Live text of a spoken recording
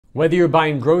Whether you're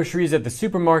buying groceries at the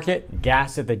supermarket,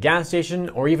 gas at the gas station,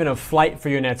 or even a flight for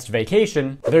your next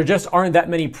vacation, there just aren't that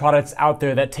many products out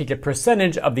there that take a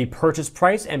percentage of the purchase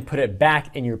price and put it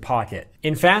back in your pocket.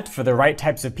 In fact, for the right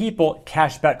types of people,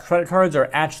 cashback credit cards are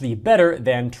actually better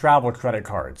than travel credit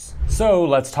cards. So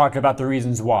let's talk about the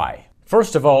reasons why.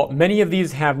 First of all, many of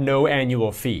these have no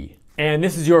annual fee. And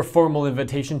this is your formal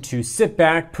invitation to sit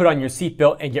back, put on your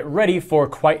seatbelt, and get ready for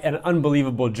quite an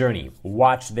unbelievable journey.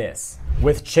 Watch this.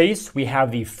 With Chase, we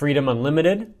have the Freedom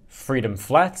Unlimited, Freedom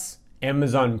Flex,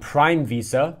 Amazon Prime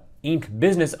Visa, Ink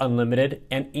Business Unlimited,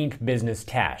 and Ink Business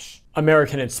Cash.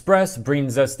 American Express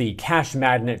brings us the Cash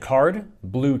Magnet Card,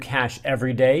 Blue Cash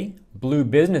Everyday, Blue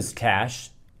Business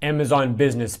Cash, Amazon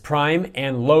Business Prime,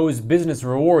 and Lowe's Business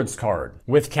Rewards Card.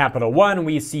 With Capital One,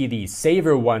 we see the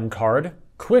Saver One Card,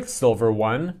 Quicksilver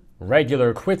One,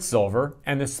 Regular Quicksilver,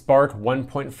 and the Spark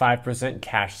 1.5%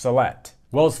 Cash Select.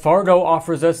 Wells Fargo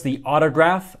offers us the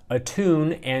Autograph,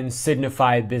 Attune, and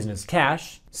Signify Business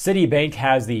Cash. Citibank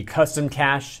has the Custom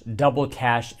Cash, Double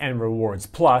Cash, and Rewards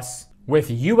Plus.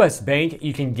 With US Bank,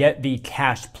 you can get the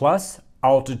Cash Plus,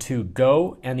 Altitude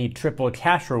Go, and the Triple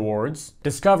Cash Rewards.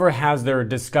 Discover has their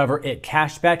Discover It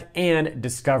Cashback and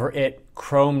Discover It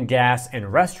Chrome Gas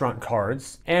and Restaurant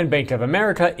cards. And Bank of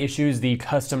America issues the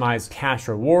Customized Cash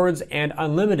Rewards and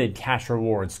Unlimited Cash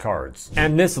Rewards cards.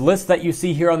 And this list that you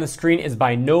see here on the screen is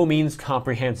by no means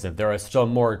comprehensive. There are still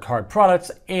more card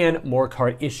products and more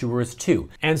card issuers too.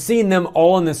 And seeing them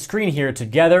all on the screen here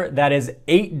together, that is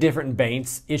 8 different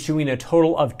banks issuing a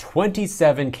total of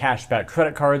 27 cashback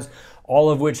credit cards, all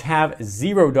of which have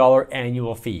 $0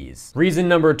 annual fees. Reason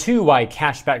number 2 why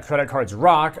cashback credit cards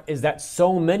rock is that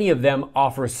so many of them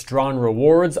offer strong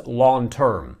rewards long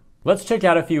term. Let's check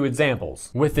out a few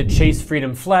examples. With the Chase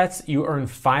Freedom Flex, you earn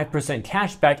 5%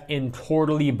 cashback in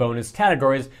quarterly bonus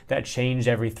categories that change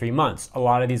every 3 months. A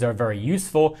lot of these are very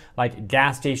useful, like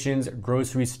gas stations,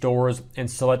 grocery stores, and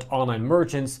select online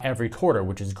merchants every quarter,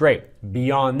 which is great.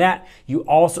 Beyond that, you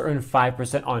also earn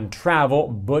 5% on travel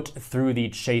booked through the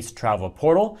Chase Travel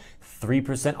Portal,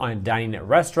 3% on dining at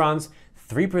restaurants,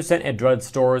 3% at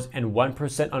drugstores, and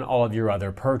 1% on all of your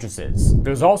other purchases.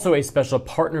 There's also a special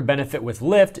partner benefit with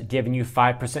Lyft, giving you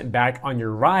 5% back on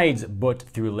your rides booked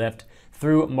through Lyft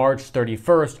through March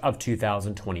 31st of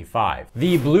 2025.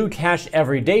 The Blue Cash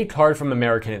Everyday card from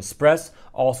American Express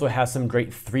also has some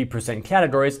great 3%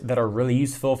 categories that are really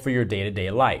useful for your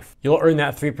day-to-day life. You'll earn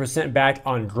that 3% back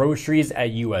on groceries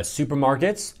at US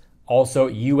supermarkets, also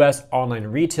US online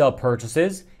retail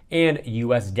purchases, and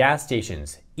US gas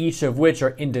stations, each of which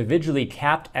are individually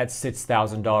capped at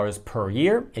 $6,000 per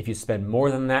year. If you spend more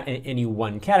than that in any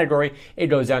one category, it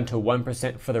goes down to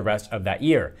 1% for the rest of that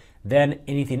year. Then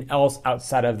anything else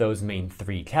outside of those main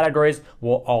 3 categories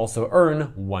will also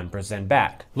earn 1%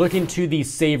 back. Looking to the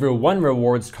Saver One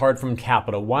Rewards card from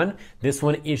Capital One, this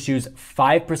one issues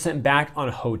 5% back on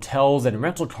hotels and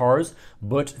rental cars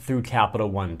booked through Capital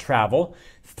One Travel,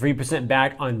 3%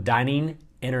 back on dining,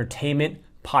 entertainment,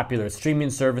 popular streaming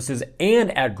services,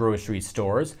 and at grocery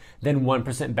stores, then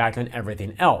 1% back on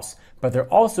everything else. But there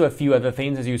are also a few other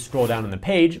things as you scroll down on the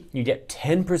page. You get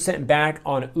 10% back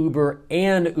on Uber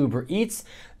and Uber Eats.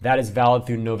 That is valid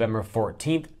through November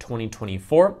 14th,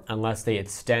 2024, unless they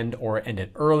extend or end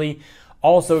it early.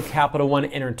 Also, Capital One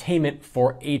Entertainment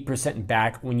for 8%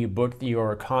 back when you book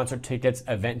your concert tickets,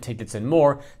 event tickets, and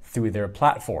more through their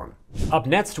platform. Up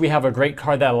next, we have a great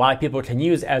card that a lot of people can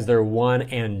use as their one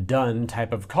and done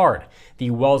type of card.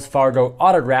 The Wells Fargo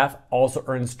Autograph also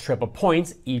earns triple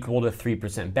points equal to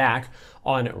 3% back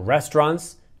on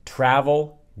restaurants,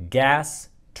 travel, gas,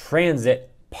 transit,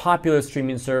 popular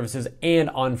streaming services, and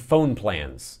on phone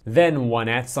plans. Then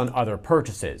 1x on other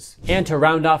purchases. And to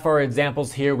round off our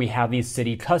examples here, we have the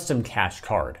Citi Custom Cash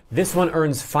Card. This one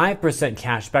earns 5%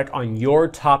 cash back on your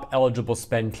top eligible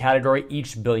spend category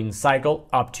each billing cycle,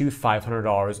 up to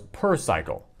 $500 per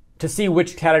cycle. To see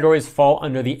which categories fall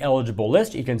under the eligible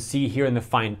list, you can see here in the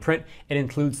fine print, it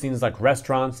includes things like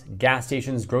restaurants, gas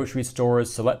stations, grocery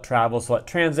stores, select travel, select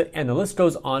transit, and the list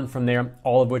goes on from there,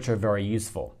 all of which are very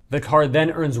useful. The card then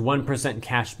earns 1%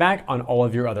 cash back on all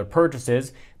of your other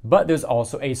purchases, but there's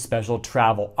also a special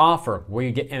travel offer where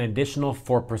you get an additional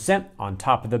 4% on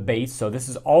top of the base, so this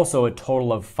is also a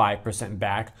total of 5%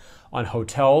 back on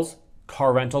hotels,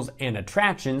 car rentals, and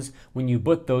attractions when you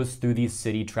book those through the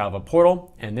Citi Travel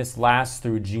Portal, and this lasts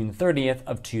through June 30th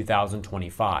of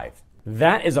 2025.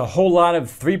 That is a whole lot of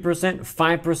 3%,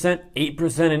 5%,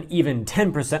 8%, and even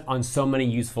 10% on so many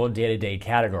useful day-to-day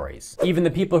categories. Even the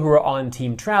people who are on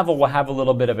team travel will have a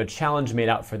little bit of a challenge made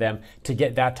out for them to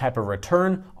get that type of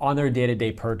return on their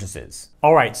day-to-day purchases.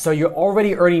 All right, so you're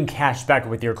already earning cash back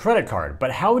with your credit card,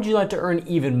 but how would you like to earn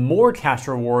even more cash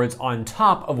rewards on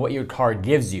top of what your card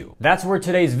gives you? That's where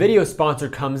today's video sponsor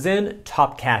comes in,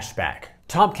 TOPCASHBACK.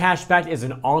 TOPCASHBACK is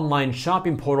an online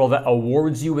shopping portal that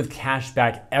awards you with cash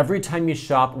back every time you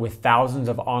shop with thousands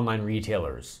of online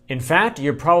retailers. In fact,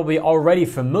 you're probably already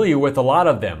familiar with a lot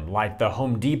of them, like the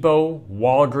Home Depot,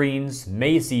 Walgreens,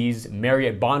 Macy's,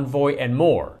 Marriott Bonvoy, and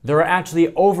more. There are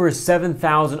actually over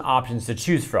 7,000 options to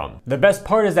choose from. The best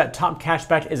part is that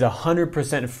TOPCASHBACK is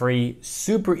 100% free,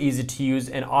 super easy to use,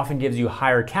 and often gives you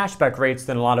higher cashback rates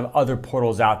than a lot of other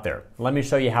portals out there. Let me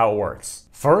show you how it works.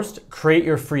 First, create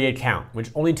your free account,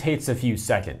 which only takes a few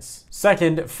seconds.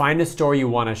 Second, find a store you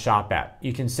want to shop at.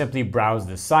 You can simply browse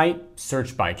the site,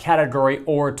 search by category,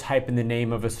 or type in the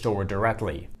name of a store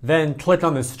directly. Then click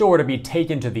on the store to be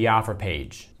taken to the offer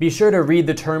page. Be sure to read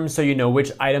the terms so you know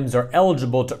which items are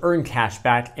eligible to earn cash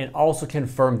back, and also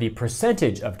confirm the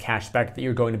percentage of cash back that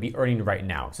you're going to be earning right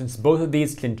now, since both of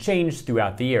these can change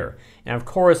throughout the year. And of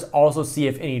course, also see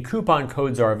if any coupon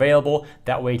codes are available,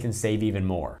 that way you can save even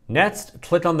more. Next,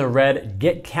 click on the red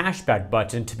Get Cashback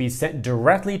button to be sent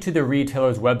directly to the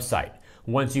retailer's website.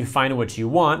 Once you find what you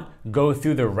want, go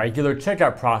through the regular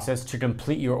checkout process to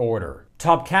complete your order.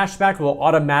 TOPCASHBACK will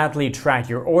automatically track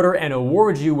your order and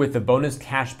award you with the bonus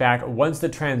cashback once the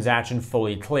transaction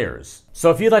fully clears.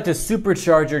 So if you'd like to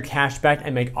supercharge your cashback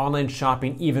and make online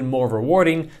shopping even more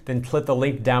rewarding, then click the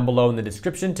link down below in the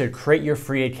description to create your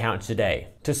free account today.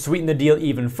 To sweeten the deal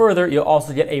even further, you'll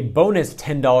also get a bonus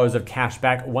 $10 of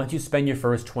cashback once you spend your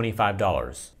first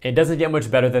 $25. It doesn't get much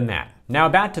better than that. Now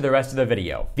back to the rest of the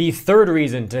video. The third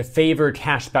reason to favor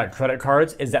cashback credit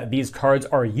cards is that these cards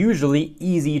are usually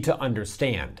easy to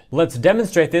understand. Let's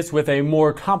demonstrate this with a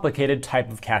more complicated type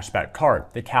of cashback card,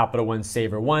 the Capital One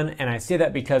Saver One, and I say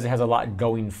that because it has a lot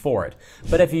going for it.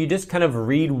 But if you just kind of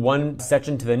read one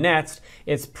section to the next,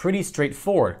 it's pretty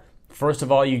straightforward. First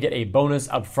of all, you get a bonus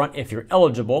up front if you're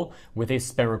eligible with a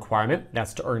spend requirement.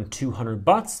 That's to earn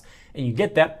 $200, and you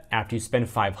get that after you spend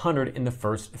 $500 in the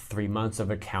first 3 months of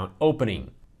account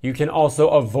opening. You can also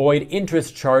avoid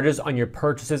interest charges on your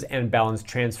purchases and balance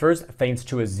transfers thanks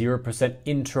to a 0%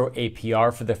 intro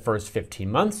APR for the first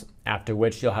 15 months, after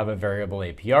which you'll have a variable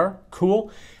APR.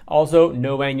 Cool. Also,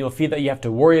 no annual fee that you have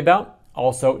to worry about.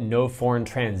 Also, no foreign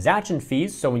transaction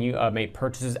fees, so when you make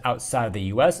purchases outside of the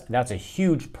US, that's a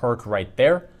huge perk right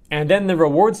there. And then the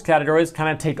rewards categories kind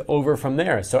of take over from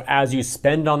there. So as you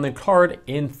spend on the card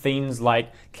in things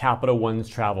like Capital One's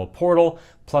travel portal,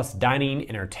 plus dining,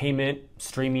 entertainment,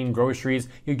 streaming, groceries,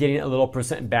 you're getting a little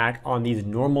percent back on these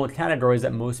normal categories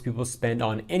that most people spend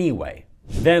on anyway.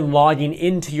 Then logging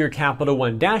into your Capital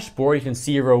One dashboard, you can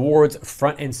see your rewards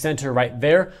front and center right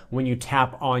there. When you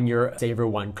tap on your Saver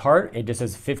One card, it just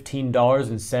says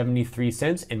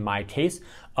 $15.73 in my case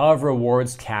of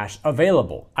rewards cash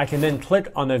available. I can then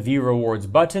click on the View Rewards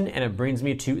button and it brings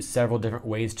me to several different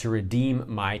ways to redeem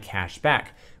my cash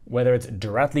back, whether it's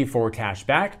directly for cash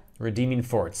back, redeeming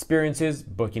for experiences,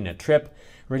 booking a trip,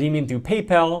 redeeming through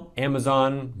PayPal,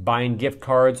 Amazon, buying gift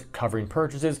cards, covering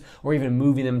purchases, or even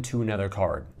moving them to another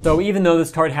card. So even though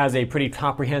this card has a pretty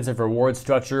comprehensive reward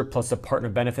structure plus a partner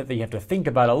benefit that you have to think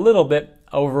about a little bit,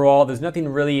 overall, there's nothing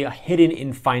really hidden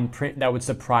in fine print that would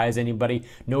surprise anybody.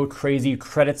 No crazy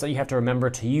credits that you have to remember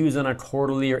to use on a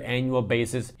quarterly or annual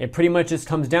basis. It pretty much just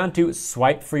comes down to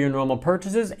swipe for your normal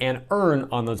purchases and earn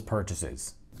on those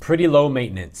purchases. Pretty low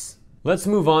maintenance. Let's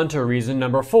move on to reason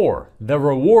number 4. The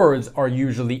rewards are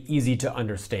usually easy to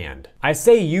understand. I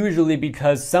say usually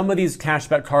because some of these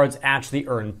cashback cards actually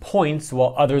earn points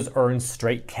while others earn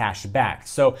straight cash back.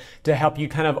 So to help you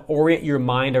kind of orient your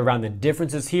mind around the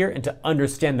differences here and to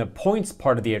understand the points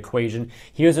part of the equation,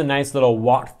 here's a nice little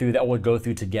walkthrough that we'll go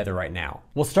through together right now.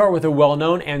 We'll start with a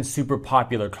well-known and super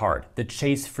popular card, the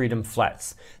Chase Freedom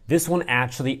Flex. This one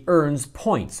actually earns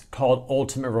points called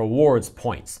Ultimate Rewards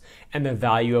points, and the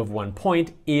value of 1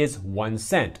 point is 1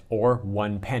 cent or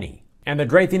 1 penny. And the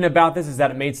great thing about this is that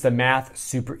it makes the math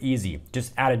super easy.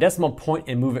 Just add a decimal point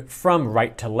and move it from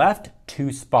right to left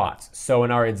 2 spots. So in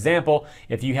our example,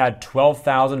 if you had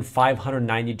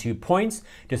 12,592 points,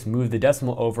 just move the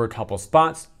decimal over a couple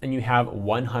spots and you have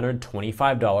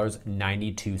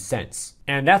 $125.92.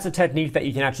 And that's a technique that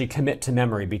you can actually commit to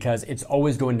memory because it's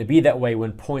always going to be that way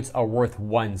when points are worth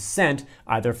 1 cent,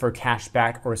 either for cash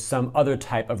back or some other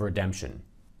type of redemption.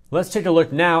 Let's take a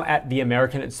look now at the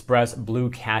American Express Blue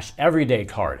Cash Everyday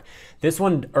Card. This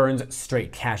one earns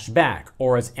straight cash back,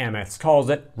 or as Amex calls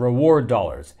it, reward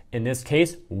dollars. In this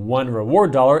case, one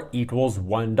reward dollar equals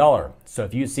 $1. So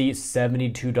if you see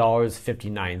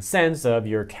 $72.59 of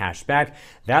your cash back,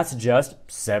 that's just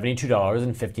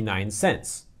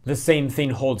 $72.59. The same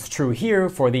thing holds true here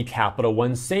for the Capital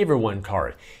One Saver One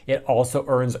card. It also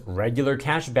earns regular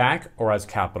cash back, or as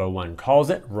Capital One calls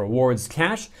it, rewards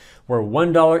cash, where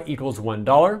 $1 equals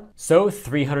 $1. So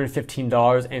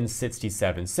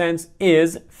 $315.67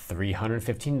 is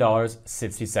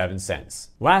 $315.67.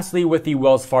 Lastly, with the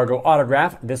Wells Fargo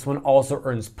Autograph, this one also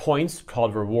earns points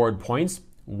called reward points.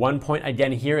 1 point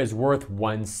again here is worth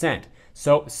 1 cent.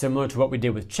 So similar to what we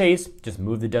did with Chase, just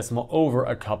move the decimal over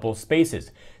a couple spaces.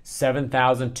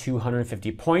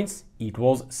 7,250 points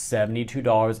equals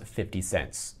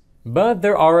 $72.50. But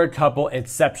there are a couple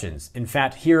exceptions. In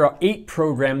fact, here are 8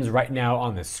 programs right now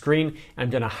on the screen.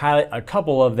 I'm going to highlight a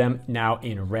couple of them now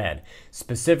in red.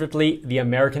 Specifically, the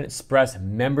American Express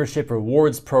Membership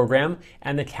Rewards Program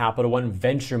and the Capital One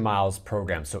Venture Miles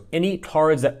Program. So any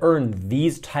cards that earn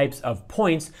these types of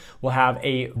points will have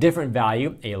a different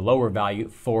value, a lower value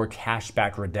for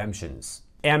cashback redemptions.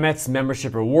 Amex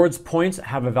Membership Rewards points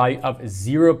have a value of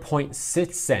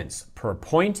 0.6 cents per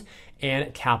point,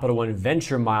 and Capital One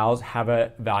Venture Miles have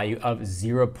a value of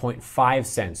 0.5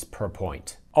 cents per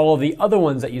point. All of the other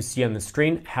ones that you see on the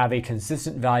screen have a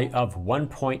consistent value of 1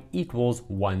 point equals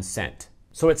 1 cent.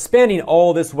 So it's spanning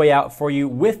all this way out for you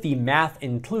with the math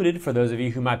included for those of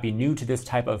you who might be new to this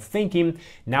type of thinking.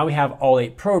 Now we have all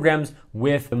 8 programs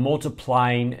with the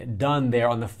multiplying done there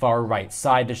on the far right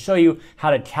side to show you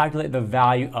how to calculate the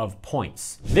value of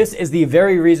points. This is the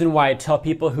very reason why I tell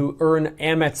people who earn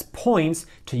Amex points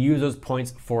to use those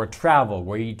points for travel,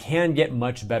 where you can get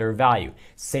much better value.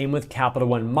 Same with Capital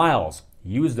One Miles.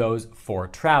 Use those for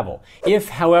travel. If,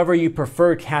 however, you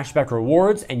prefer cashback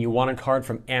rewards and you want a card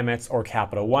from Amex or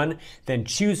Capital One, then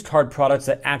choose card products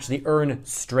that actually earn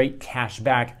straight cash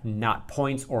back, not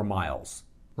points or miles.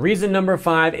 Reason number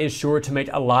 5 is sure to make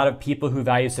a lot of people who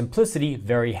value simplicity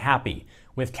very happy.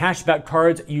 With cashback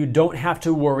cards, you don't have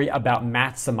to worry about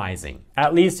maximizing,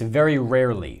 at least very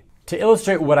rarely. To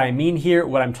illustrate what I mean here,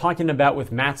 what I'm talking about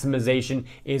with maximization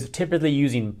is typically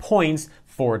using points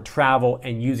for travel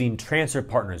and using transfer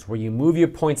partners, where you move your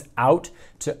points out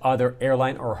to other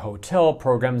airline or hotel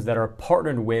programs that are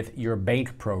partnered with your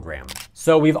bank program.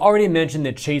 So we've already mentioned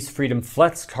the Chase Freedom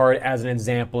Flex card as an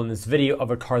example in this video of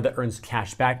a card that earns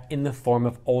cash back in the form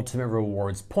of Ultimate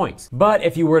Rewards points. But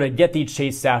if you were to get the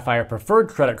Chase Sapphire Preferred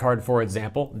credit card, for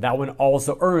example, that one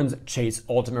also earns Chase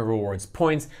Ultimate Rewards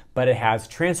points, but it has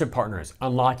transfer partners,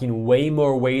 unlocking way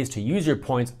more ways to use your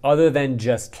points other than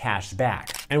just cash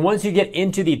back. And once you get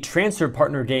into the transfer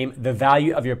partner game, the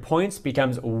value of your points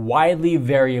becomes widely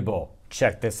variable.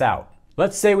 Check this out.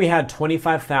 Let's say we had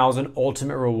 25,000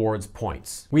 Ultimate Rewards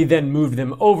points. We then moved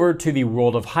them over to the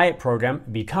World of Hyatt program,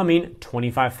 becoming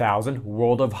 25,000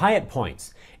 World of Hyatt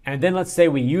points. And then let's say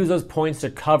we use those points to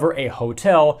cover a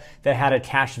hotel that had a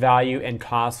cash value and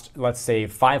cost, let's say,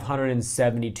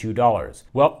 $572.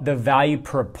 Well, the value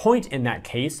per point in that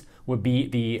case would be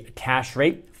the cash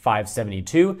rate,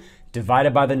 $572,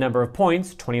 divided by the number of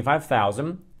points,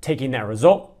 25,000, taking that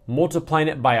result, multiplying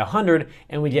it by 100,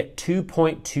 and we get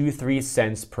 2.23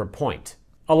 cents per point.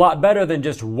 A lot better than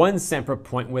just 1 cent per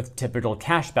point with typical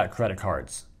cashback credit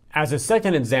cards. As a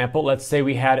second example, let's say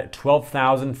we had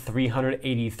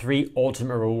 12,383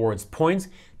 Ultimate Rewards points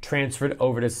transferred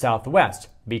over to Southwest,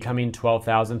 becoming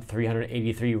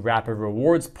 12,383 Rapid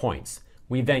Rewards points.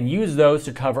 We then use those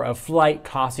to cover a flight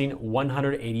costing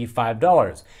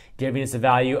 $185, giving us a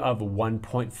value of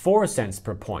 1.4 cents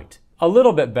per point. A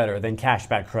little bit better than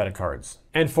cashback credit cards.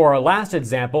 And for our last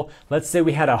example, let's say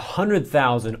we had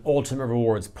 100,000 Ultimate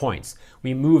Rewards points.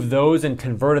 We moved those and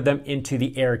converted them into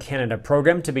the Air Canada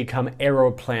program to become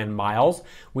Aeroplan miles.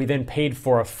 We then paid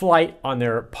for a flight on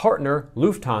their partner,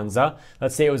 Lufthansa.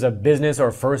 Let's say it was a business or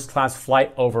first class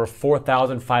flight over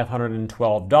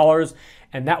 $4,512,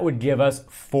 and that would give us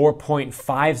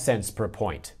 4.5 cents per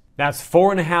point. That's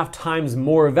 4.5 times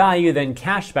more value than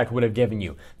cashback would have given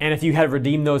you. And if you had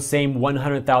redeemed those same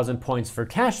 100,000 points for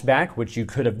cashback, which you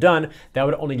could have done, that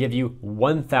would only give you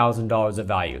 $1,000 of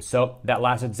value. So that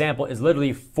last example is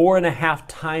literally 4.5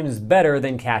 times better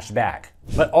than cashback.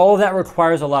 But all of that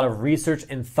requires a lot of research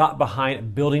and thought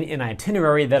behind building an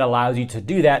itinerary that allows you to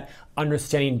do that,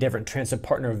 understanding different transit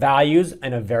partner values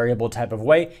in a variable type of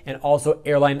way, and also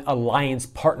airline alliance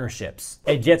partnerships.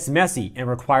 It gets messy and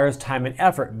requires time and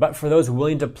effort, but for those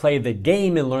willing to play the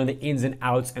game and learn the ins and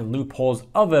outs and loopholes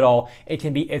of it all, it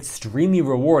can be extremely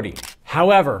rewarding.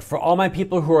 However, for all my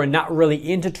people who are not really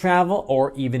into travel,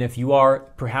 or even if you are,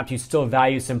 perhaps you still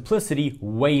value simplicity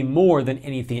way more than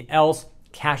anything else,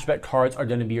 cashback cards are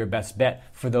going to be your best bet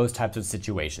for those types of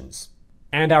situations.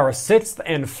 And our sixth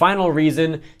and final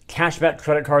reason, cashback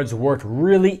credit cards work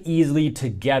really easily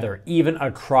together, even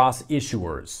across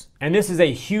issuers. And this is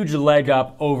a huge leg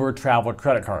up over travel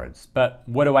credit cards. But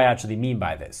what do I actually mean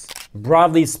by this?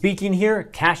 Broadly speaking here,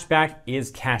 cashback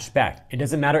is cashback. It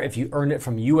doesn't matter if you earn it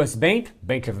from US Bank,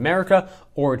 Bank of America,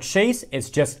 or Chase, it's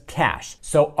just cash.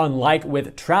 So unlike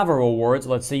with travel rewards,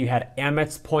 let's say you had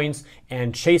Amex points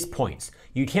and Chase points,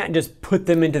 you can't just put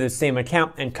them into the same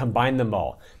account and combine them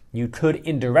all. You could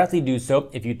indirectly do so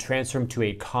if you transfer them to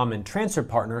a common transfer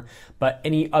partner, but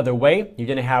any other way, you're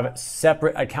gonna have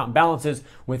separate account balances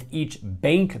with each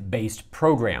bank-based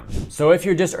program. So if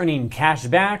you're just earning cash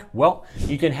back, well,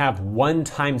 you can have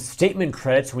one-time statement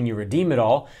credits when you redeem it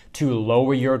all to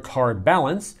lower your card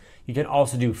balance. You can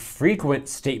also do frequent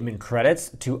statement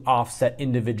credits to offset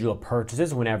individual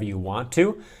purchases whenever you want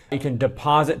to. You can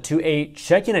deposit to a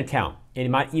checking account. It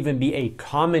might even be a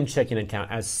common checking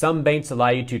account, as some banks allow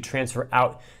you to transfer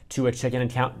out to a checking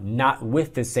account not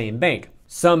with the same bank.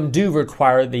 Some do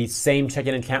require the same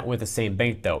checking account with the same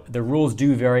bank though. The rules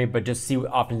do vary, but just see what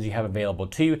options you have available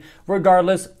to you.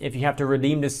 Regardless, if you have to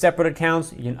redeem the separate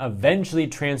accounts, you can eventually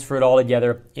transfer it all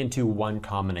together into one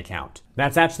common account.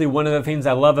 That's actually one of the things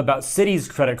I love about Citi's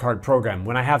credit card program.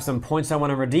 When I have some points I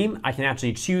want to redeem, I can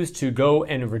actually choose to go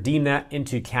and redeem that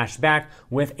into cash back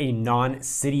with a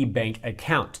non-Citibank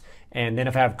account. And then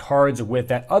if I have cards with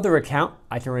that other account,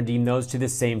 I can redeem those to the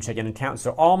same checking account.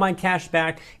 So all my cash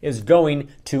back is going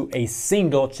to a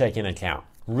single checking account.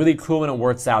 Really cool when it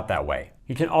works out that way.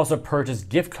 You can also purchase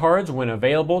gift cards when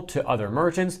available to other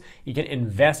merchants. You can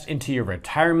invest into your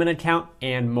retirement account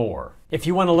and more. If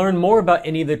you want to learn more about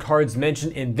any of the cards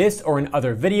mentioned in this or in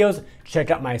other videos, check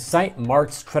out my site,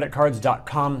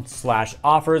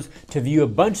 markscreditcards.com/offers, to view a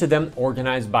bunch of them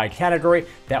organized by category.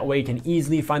 That way you can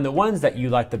easily find the ones that you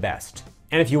like the best.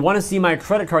 And if you want to see my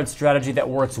credit card strategy that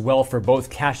works well for both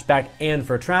cashback and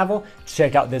for travel,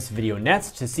 check out this video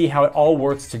next to see how it all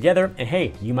works together. And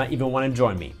hey, you might even want to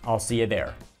join me. I'll see you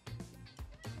there.